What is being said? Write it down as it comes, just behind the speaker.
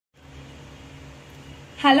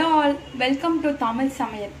Hello all, welcome to Tamil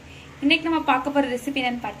Samayal. இன்னைக்கு நம்ம பார்க்க போற ரெசிபி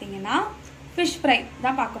என்னன்னு பாத்தீங்கன்னா fish fry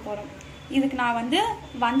தான் பார்க்க போறோம். இதுக்கு நான் வந்து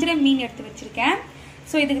வஞ்சர மீன் எடுத்து வச்சிருக்கேன்.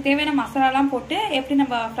 சோ இதுக்கு தேவையான மசாலாலாம் போட்டு எப்படி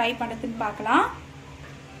நம்ம ஃப்ரை பண்றதுன்னு பார்க்கலாம்.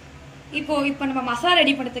 இப்போ நம்ம மசாலா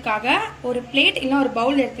ரெடி பண்றதுக்காக ஒரு பிளேட் இல்ல ஒரு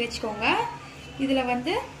பவுல் எடுத்து வெச்சுக்கோங்க. இதுல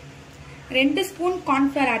வந்து 2 ஸ்பூன் corn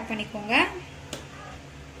flour ஆட் பண்ணிக்கோங்க.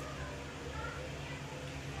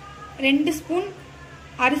 2 ஸ்பூன்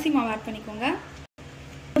அரிசி மாவு ஆட் பண்ணிக்கோங்க.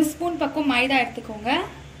 1 ஸ்பூன் பக்கம் மைதா எடுத்துக்கோங்க.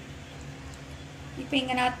 இப்போ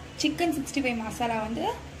இங்க நான் சிக்கன் 65 மசாலா வந்து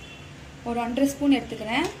ஒரு 1.5 ஸ்பூன்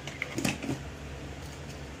எடுத்துக்கிறேன்.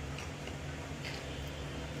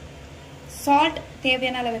 salt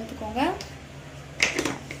தேவையான அளவு எடுத்துக்கோங்க.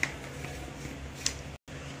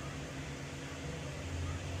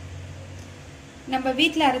 நம்ம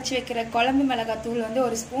வீட்ல அரைச்சு வைக்கிற குழம்பு மிளகாய் தூள் வந்து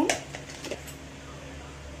 1 ஸ்பூன்.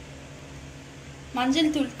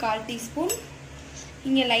 மஞ்சள் தூள் 1/4 டீஸ்பூன்.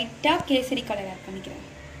 இங்க லைட்டா கேசரி கலர் ஆட் பண்ணிக்கிறேன்.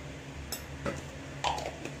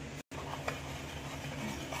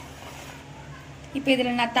 இப்போ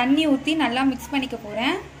இதல நான் தண்ணி ஊத்தி நல்லா mix பண்ணிக்க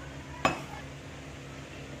போறேன்.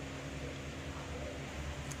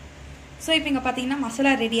 சோ இப்போ இங்க பாத்தீங்கன்னா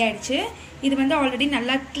மசாலா ரெடி ஆயிடுச்சு. இது வந்து ஆல்ரெடி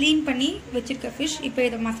நல்லா க்ளீன் பண்ணி வச்சிருக்க fish. இப்போ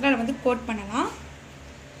இத மசாலால வந்து கோட் பண்ணலாம்.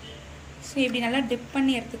 சோ இப்படி நல்லா டிப்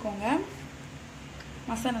பண்ணி எடுத்துக்கோங்க.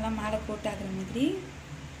 மசாலா நல்லா மேல கோட் ஆகுற மாதிரி.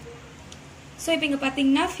 சோ இப்போ இங்க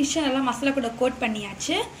பாத்தீங்கன்னா fish நல்லா மசாலா கூட கோட்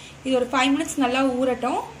பண்ணியாச்சு. இது ஒரு 5 minutes நல்லா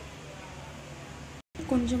ஊறட்டும்.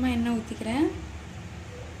 கொஞ்சமா எண்ணெய் ஊத்திக்கிறேன்.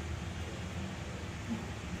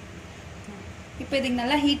 இப்போ இது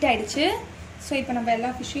நல்லா ஹீட் ஆயிடுச்சு. சோ இப்போ நம்ம எல்லா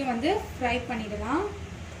ஃபிஷ்ஷையும் வந்து ஃப்ரை பண்ணிடலாம்.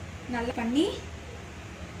 நல்லா பண்ணி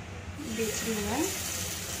இப்படி வச்சிடுங்க.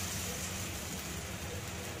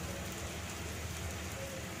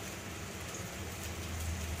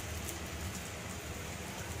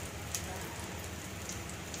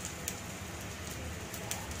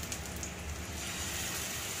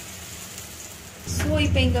 சோ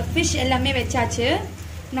இப்போ இங்க fish எல்லாமே வெச்சாச்சு.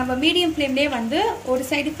 நம்ம மீடியம் ஃப்ளேம்லயே வந்து ஒரு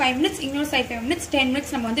சைடு 5 minutes இன்னொரு சைடு 5 minutes 10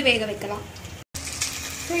 minutes நம்ம வந்து வேக வைக்கலாம்.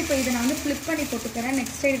 சோ இப்போ இத நான் வந்து ஃபிளிப் பண்ணி போட்டுக்கறேன்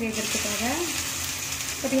நெக்ஸ்ட் சைடு வேகிறதுக்காக.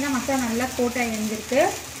 பாத்தீங்கன்னா மசாலா நல்லா கோட் ஆகி வந்திருக்கு.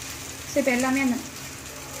 சோ இப்போ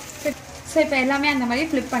எல்லாமே அந்த மாதிரி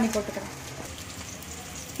ஃபிளிப் பண்ணி போட்டுக்கறேன்.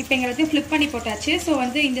 இப்போ எல்லாத்தையும் ஃபிளிப் பண்ணி போட்டாச்சு. சோ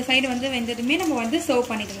வந்து இந்த சைடு வந்து வெந்ததுமே நம்ம வந்து சர்வ்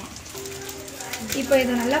பண்ணிடலாம். இப்போ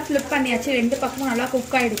இத நல்லா ஃபிளிப் பண்ணியாச்சு. ரெண்டு பக்கமும் நல்லா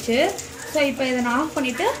குக் ஆயிடுச்சு. சோ இப்போ இத நான் ஆஃப்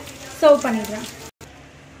பண்ணிட்டு சர்வ் பண்ணிடுறேன்.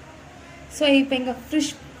 சோ இப்போ எங்க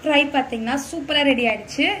ஃபிஷ் ஃப்ரை பாத்தீங்கன்னா சூப்பரா ரெடி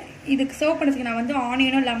ஆயிடுச்சு. இதுக்கு சர்வ் பண்ணதுக்கு நான் வந்து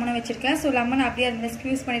ஆனியனும் லெமனும் வச்சிருக்கேன். சோ லெமன் அப்படியே அதுல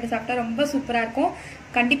ஸ்க்வீஸ் பண்ணிட்டு சாப்பிட்டா ரொம்ப சூப்பரா இருக்கும்.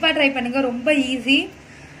 கண்டிப்பா ட்ரை பண்ணுங்க. ரொம்ப ஈஸி,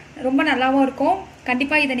 ரொம்ப நல்லாவும் இருக்கும்.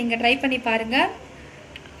 கண்டிப்பா இதை நீங்க ட்ரை பண்ணி பாருங்க.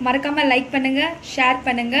 மறக்காம லைக் பண்ணுங்க, ஷேர்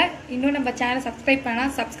பண்ணுங்க. இன்னும் நம்ம சேனலை சப்ஸ்கிரைப் பண்ணா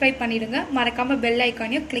சப்ஸ்கிரைப் பண்ணிடுங்க. மறக்காம பெல்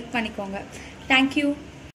ஐகானையும் கிளிக் பண்ணிக்கோங்க. Thank you.